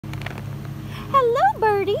Hello,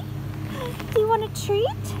 Birdie. Do you want a treat?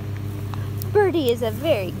 Birdie is a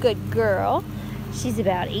very good girl. She's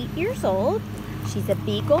about 8 years old. She's a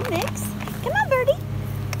beagle mix. Come on, Birdie.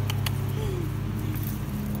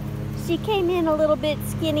 She came in a little bit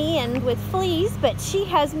skinny and with fleas, but she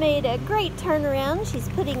has made a great turnaround. She's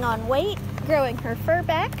putting on weight, growing her fur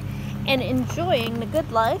back, and enjoying the good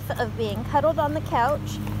life of being cuddled on the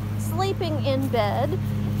couch, sleeping in bed,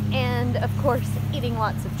 and of course, eating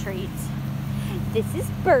lots of treats. This is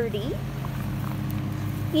Birdie.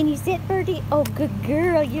 Can you sit, Birdie? Oh, good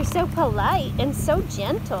girl. You're so polite and so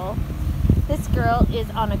gentle. This girl is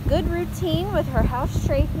on a good routine with her house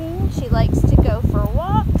training. She likes to go for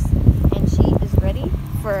walks, and she is ready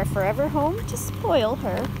for a forever home to spoil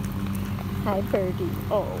her. Hi, Birdie.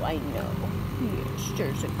 Oh, I know. Yes,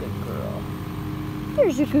 there's a good girl.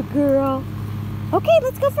 There's a good girl. Okay,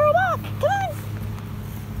 let's go for a walk. Come on.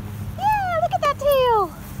 Yeah, look at that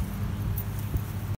tail.